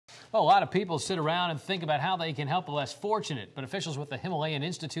Well, a lot of people sit around and think about how they can help the less fortunate, but officials with the Himalayan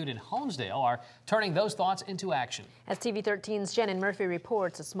Institute in Honesdale are turning those thoughts into action. As TV 13's Shannon Murphy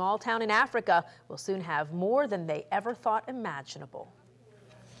reports, a small town in Africa will soon have more than they ever thought imaginable.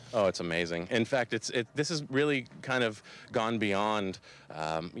 Oh, it's amazing. In fact, this has really kind of gone beyond,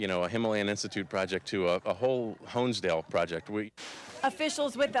 a Himalayan Institute project to a whole Honesdale project.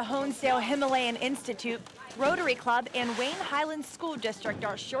 Officials with the Honesdale Himalayan Institute, Rotary Club, and Wayne Highlands School District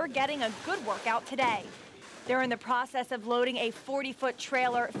are sure getting a good workout today. They're in the process of loading a 40-foot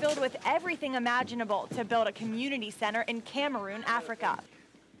trailer filled with everything imaginable to build a community center in Cameroon, Africa.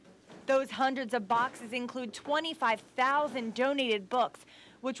 Those hundreds of boxes include 25,000 donated books,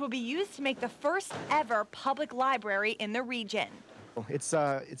 which will be used to make the first ever public library in the region. It's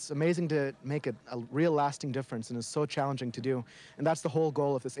amazing to make a real lasting difference, and it's so challenging to do. And that's the whole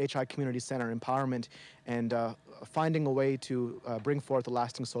goal of this HI Community Center, empowerment and finding a way to bring forth a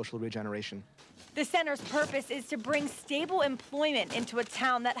lasting social regeneration. The center's purpose is to bring stable employment into a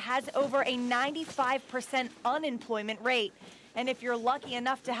town that has over a 95% unemployment rate. And if you're lucky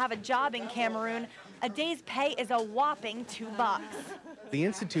enough to have a job in Cameroon, a day's pay is a whopping $2. The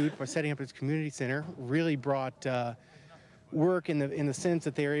Institute, by setting up its community center, really brought work in the sense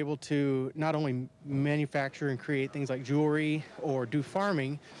that they are able to not only manufacture and create things like jewelry or do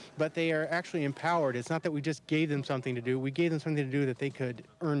farming, but they are actually empowered. It's not that we just gave them something to do, we gave them something to do that they could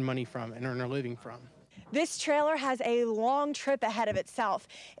earn money from and earn a living from. This trailer has a long trip ahead of itself.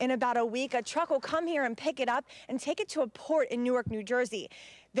 In about a week, a truck will come here and pick it up and take it to a port in Newark, New Jersey.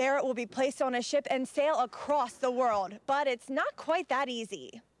 There it will be placed on a ship and sail across the world. But it's not quite that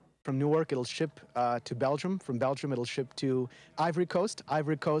easy. From Newark, it'll ship to Belgium. From Belgium, it'll ship to Ivory Coast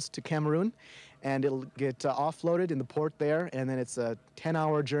to Cameroon, and it'll get offloaded in the port there, and then it's a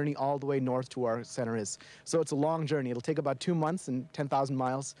 10-hour journey all the way north to where our center is. So it's a long journey. It'll take about 2 months and 10,000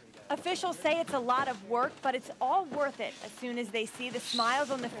 miles. Officials say it's a lot of work, but it's all worth it as soon as they see the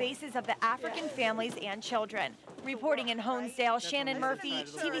smiles on the faces of the African families and children. Reporting in Honesdale, Shannon Murphy,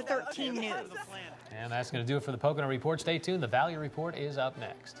 TV 13 News. And that's going to do it for the Pocono Report. Stay tuned. The Valley Report is up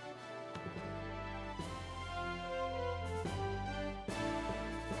next.